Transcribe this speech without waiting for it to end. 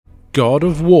God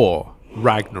of War,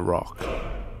 Ragnarok.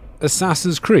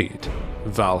 Assassin's Creed,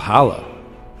 Valhalla.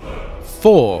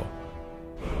 4.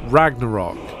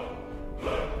 Ragnarok.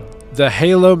 The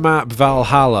Halo map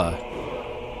Valhalla.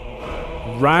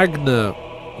 Ragnarok.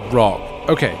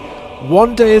 Okay,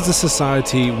 one day as a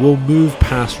society we'll move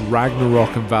past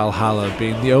Ragnarok and Valhalla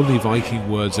being the only Viking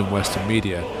words in Western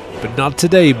media. But not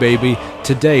today, baby.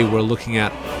 Today we're looking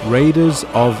at Raiders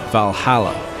of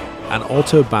Valhalla, an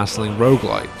auto-battling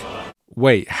roguelike.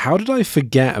 Wait, how did I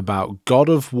forget about God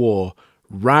of War,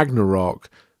 Ragnarok,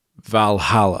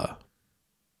 Valhalla?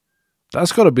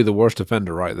 That's got to be the worst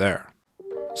offender right there.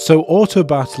 So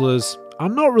auto-battlers are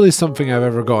not really something I've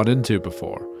ever gotten into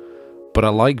before, but I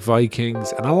like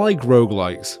Vikings and I like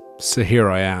roguelikes, so here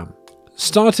I am.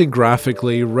 Starting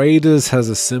graphically, Raiders has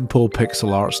a simple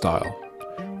pixel art style.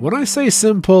 When I say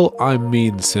simple, I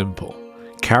mean simple.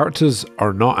 Characters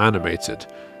are not animated.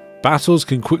 Battles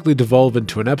can quickly devolve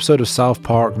into an episode of South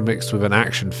Park mixed with an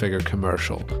action figure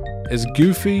commercial. It's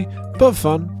goofy, but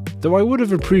fun, though I would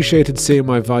have appreciated seeing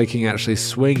my Viking actually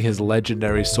swing his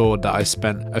legendary sword that I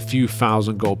spent a few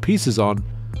thousand gold pieces on,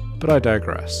 but I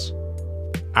digress.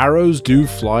 Arrows do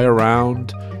fly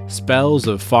around, spells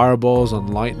of fireballs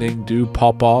and lightning do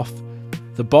pop off,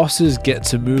 the bosses get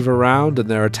to move around and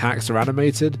their attacks are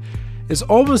animated. It's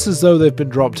almost as though they've been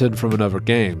dropped in from another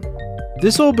game.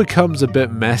 This all becomes a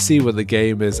bit messy when the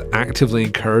game is actively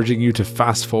encouraging you to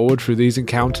fast forward through these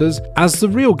encounters, as the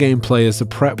real gameplay is the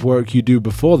prep work you do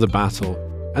before the battle,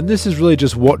 and this is really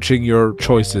just watching your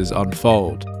choices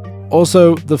unfold.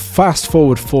 Also, the fast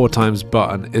forward 4 times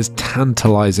button is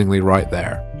tantalizingly right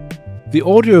there. The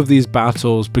audio of these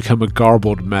battles become a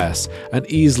garbled mess and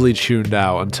easily tuned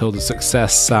out until the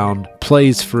success sound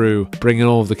plays through, bringing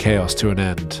all of the chaos to an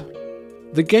end.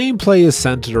 The gameplay is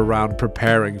centered around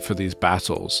preparing for these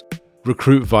battles.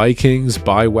 Recruit Vikings,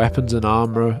 buy weapons and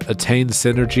armor, attain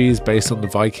synergies based on the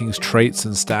Vikings' traits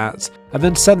and stats, and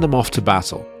then send them off to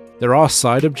battle. There are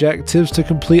side objectives to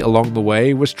complete along the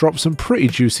way, which drop some pretty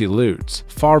juicy loot,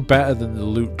 far better than the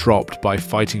loot dropped by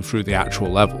fighting through the actual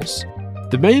levels.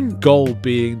 The main goal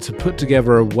being to put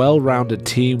together a well-rounded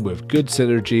team with good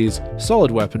synergies,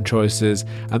 solid weapon choices,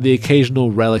 and the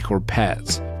occasional relic or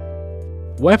pet.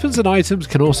 Weapons and items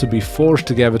can also be forged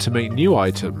together to make new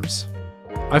items.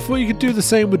 I thought you could do the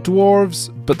same with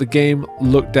dwarves, but the game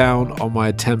looked down on my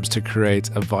attempts to create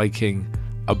a Viking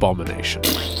abomination.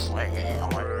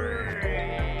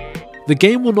 The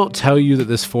game will not tell you that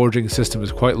this forging system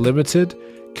is quite limited.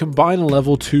 Combine a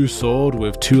level 2 sword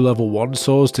with 2 level 1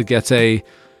 swords to get a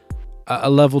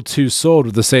level 2 sword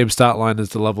with the same stat line as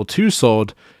the level 2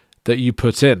 sword that you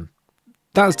put in.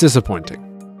 That's disappointing.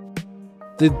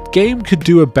 The game could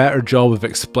do a better job of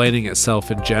explaining itself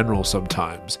in general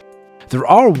sometimes. There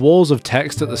are walls of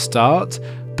text at the start,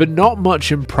 but not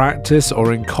much in practice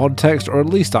or in context, or at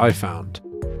least I found.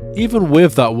 Even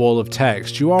with that wall of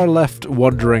text, you are left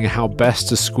wondering how best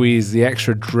to squeeze the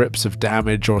extra drips of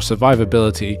damage or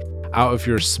survivability out of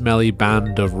your smelly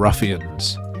band of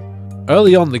ruffians.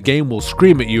 Early on, the game will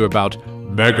scream at you about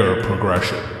mega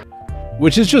progression,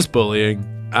 which is just bullying,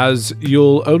 as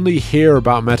you'll only hear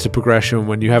about meta progression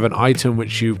when you have an item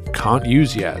which you can't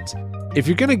use yet. If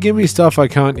you're gonna give me stuff I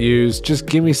can't use, just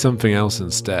give me something else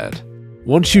instead.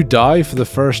 Once you die for the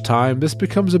first time, this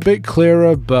becomes a bit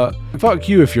clearer, but fuck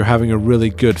you if you're having a really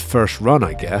good first run,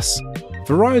 I guess.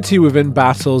 Variety within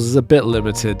battles is a bit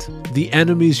limited. The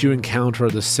enemies you encounter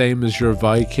are the same as your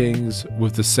Vikings,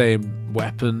 with the same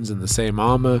weapons and the same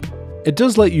armor. It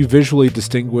does let you visually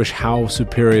distinguish how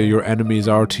superior your enemies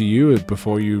are to you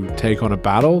before you take on a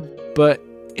battle, but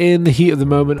in the heat of the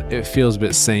moment, it feels a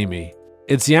bit samey.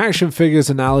 It's the action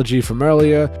figures analogy from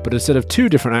earlier, but instead of 2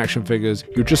 different action figures,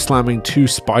 you're just slamming 2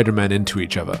 Spider-Men into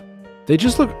each other. They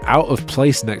just look out of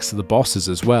place next to the bosses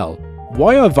as well.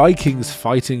 Why are Vikings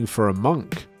fighting for a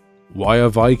monk? Why are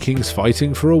Vikings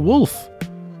fighting for a wolf?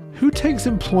 Who takes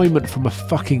employment from a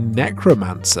fucking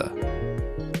necromancer?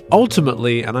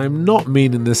 Ultimately, and I'm not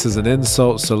meaning this as an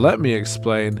insult, so let me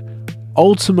explain,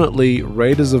 ultimately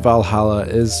Raiders of Valhalla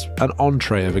is an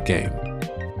entree of a game.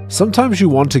 Sometimes you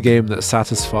want a game that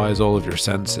satisfies all of your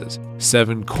senses.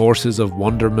 7 courses of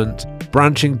wonderment,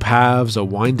 branching paths, a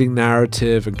winding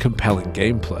narrative, and compelling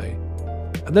gameplay.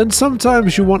 And then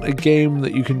sometimes you want a game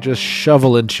that you can just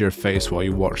shovel into your face while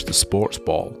you watch the sports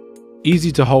ball.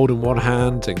 Easy to hold in one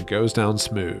hand and goes down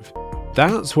smooth.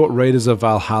 That's what Raiders of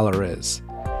Valhalla is.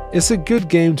 It's a good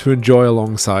game to enjoy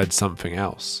alongside something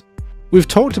else. We've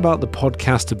talked about the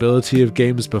podcastability of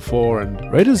games before,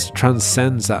 and Raiders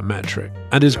transcends that metric,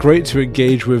 and is great to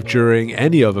engage with during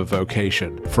any other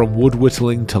vocation, from wood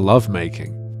whittling to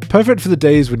lovemaking. Perfect for the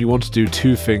days when you want to do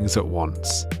 2 things at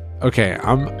once. Okay,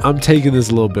 I'm taking this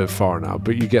a little bit far now,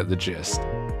 but you get the gist.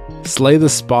 Slay the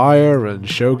Spire and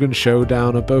Shogun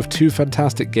Showdown are both two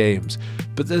fantastic games,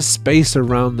 but there's space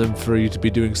around them for you to be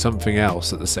doing something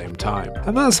else at the same time.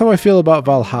 And that's how I feel about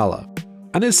Valhalla.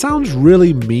 And it sounds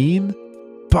really mean,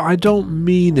 but I don't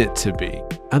mean it to be.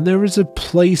 And there is a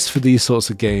place for these sorts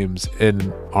of games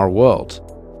in our world.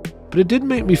 But it did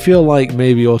make me feel like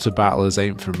maybe Autobattlers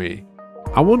ain't for me.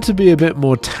 I want to be a bit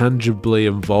more tangibly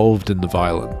involved in the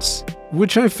violence,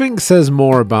 which I think says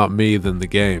more about me than the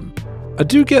game. I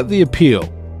do get the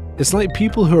appeal. It's like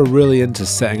people who are really into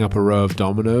setting up a row of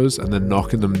dominoes and then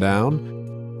knocking them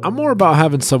down. I'm more about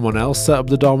having someone else set up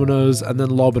the dominoes and then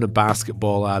lobbing a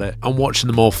basketball at it and watching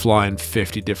them all fly in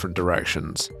 50 different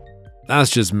directions. That's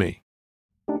just me.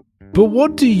 But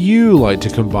what do you like to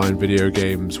combine video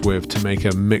games with to make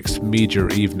a mixed media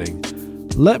evening?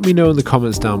 Let me know in the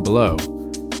comments down below.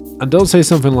 And don't say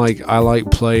something like, I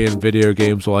like playing video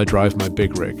games while I drive my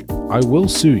big rig. I will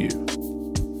sue you.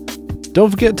 Don't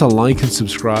forget to like and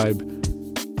subscribe,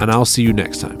 and I'll see you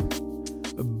next time.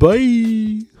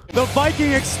 Bye! The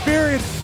Viking experience!